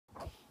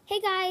Hey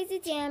guys,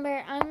 it's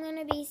Amber. I'm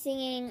gonna be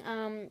singing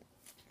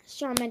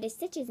Shawn Mendes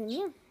Stitches, and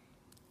yeah,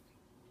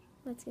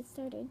 let's get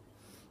started.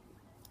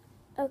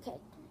 Okay.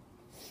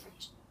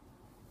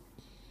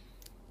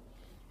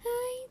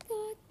 I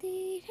thought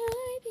that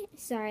I'd been...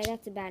 Sorry,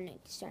 that's a bad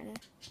note to start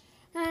off.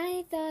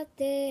 I thought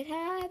that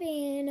I'd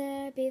been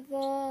hurt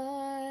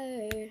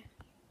before,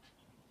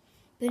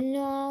 but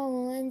no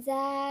one's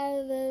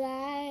ever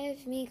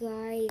left me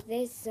quite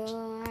this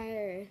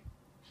hard.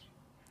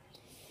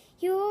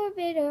 Your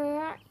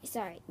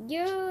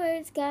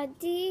words got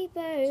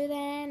deeper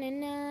than a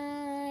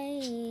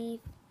knife.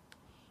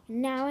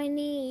 Now I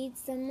need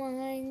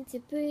someone to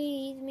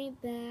breathe me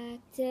back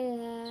to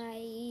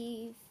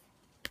life.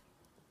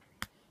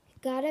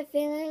 Got a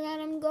feeling that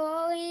I'm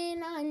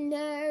going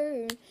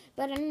under,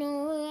 but I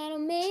know that I'll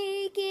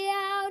make it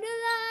out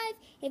alive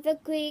if I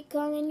quit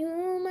calling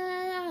you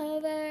my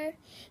lover.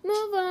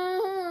 Move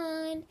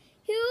on.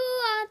 You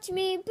watch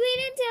me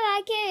bleed until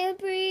I can't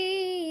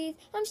breathe.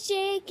 I'm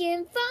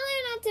shaking,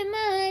 falling onto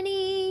my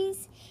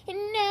knees.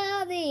 And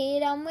now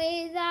that I'm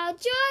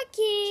without your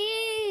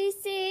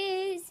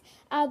kisses,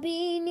 I'll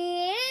be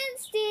needing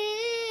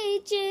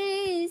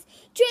stitches,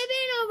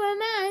 tripping over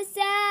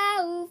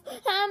myself.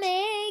 I'm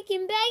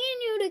aching,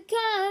 begging you to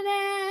come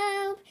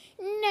out.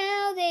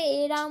 Now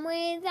that I'm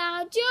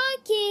without your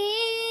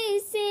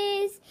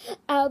kisses,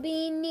 I'll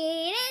be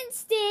needing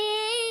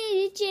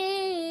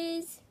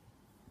stitches.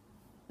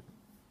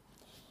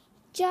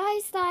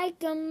 Just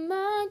like a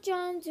moth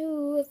drawn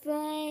to a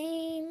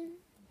flame.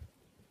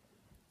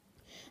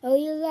 Oh,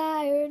 you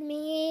lured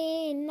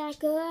me in, I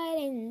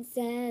couldn't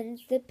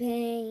sense the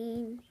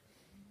pain.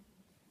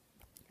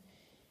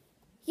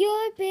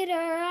 Your bitter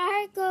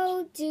heart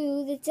go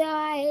to the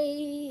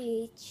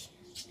touch.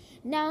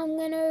 Now I'm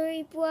gonna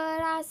reap what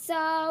I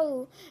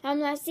sow. I'm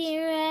lost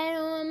here right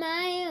on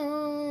my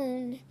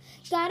own.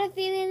 Got a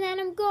feeling that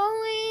I'm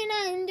going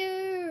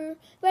under,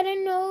 but I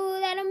know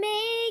that I'll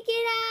make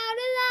it out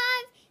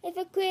alive if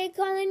I quit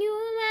calling you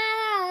my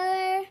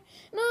lover.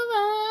 Move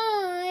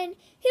on.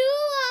 You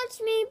watch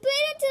me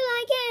bleed until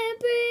I can't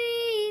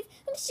breathe.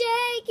 I'm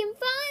shaking,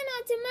 falling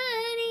onto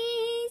my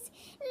knees.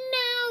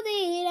 Now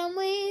that I'm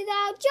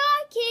without your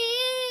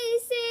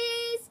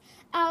kisses,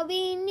 I'll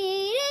be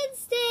needing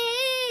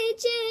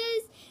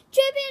stitches,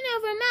 tripping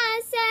over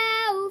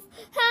myself.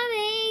 I'm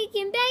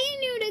aching,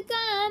 begging you to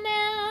come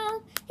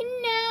out. And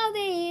now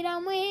that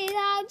I'm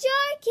without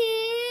your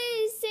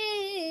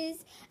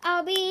kisses,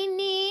 I'll be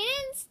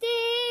needing stitches.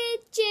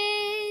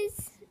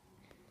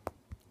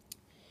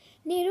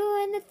 Needle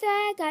in the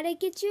thread, gotta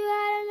get you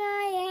out of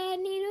my head.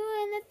 Needle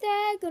in the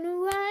thread, gonna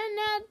wind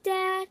up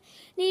dead.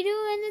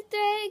 Needle in the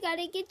thread,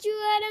 gotta get you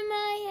out of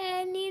my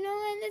head.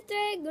 Needle in the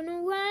thread,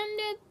 gonna wind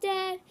up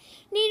dead.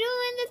 Needle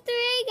in the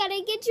thread,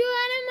 gotta get you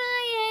out of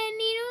my head.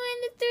 Needle in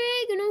the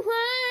thread, gonna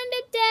wind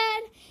up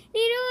dead.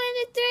 Needle in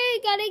the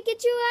thread, gotta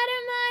get you out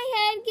of my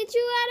head. Get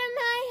you out of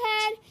my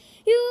head.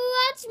 You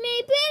watch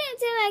me bleed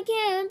until I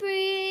can't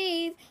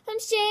breathe. I'm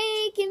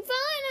shaking,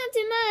 falling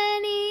onto my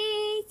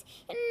knees.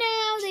 And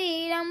now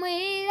that I'm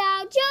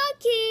without your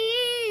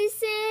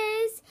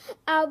kisses,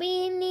 I'll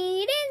be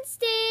needing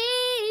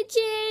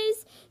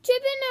stitches,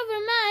 tripping over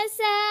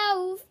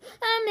myself.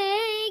 I'm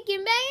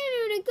aching, begging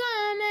you to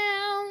come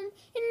out.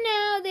 And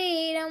now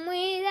that I'm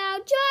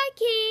without your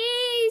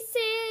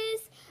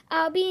kisses,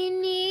 I'll be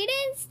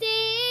needing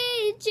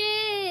stitches.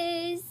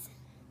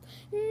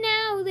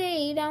 Now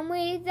that I'm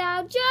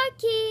without your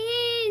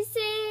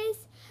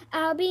kisses,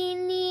 I'll be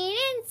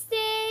needing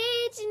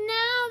stitches.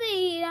 Now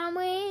that I'm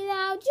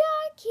without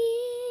your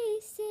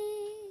kisses,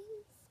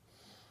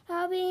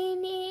 I'll be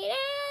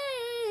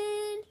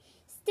needing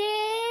stitches.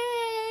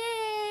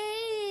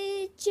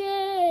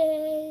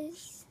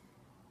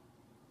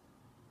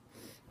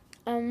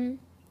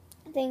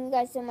 Thank you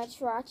guys so much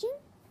for watching.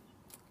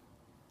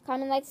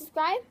 Comment, like,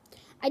 subscribe.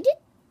 I did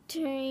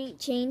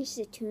change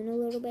the tune a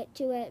little bit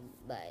to it,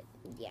 but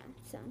yeah,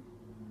 so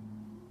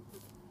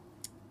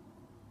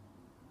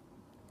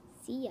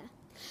see ya.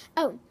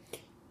 Oh,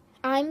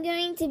 I'm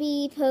going to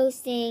be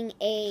posting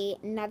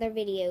another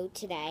video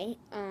today.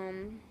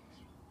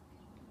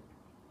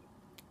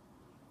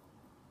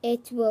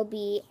 It will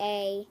be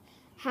a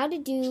how to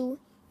do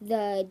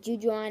the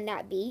juju on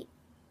that beat.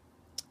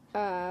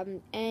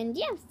 And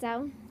yeah,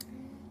 so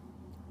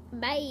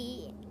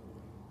bye.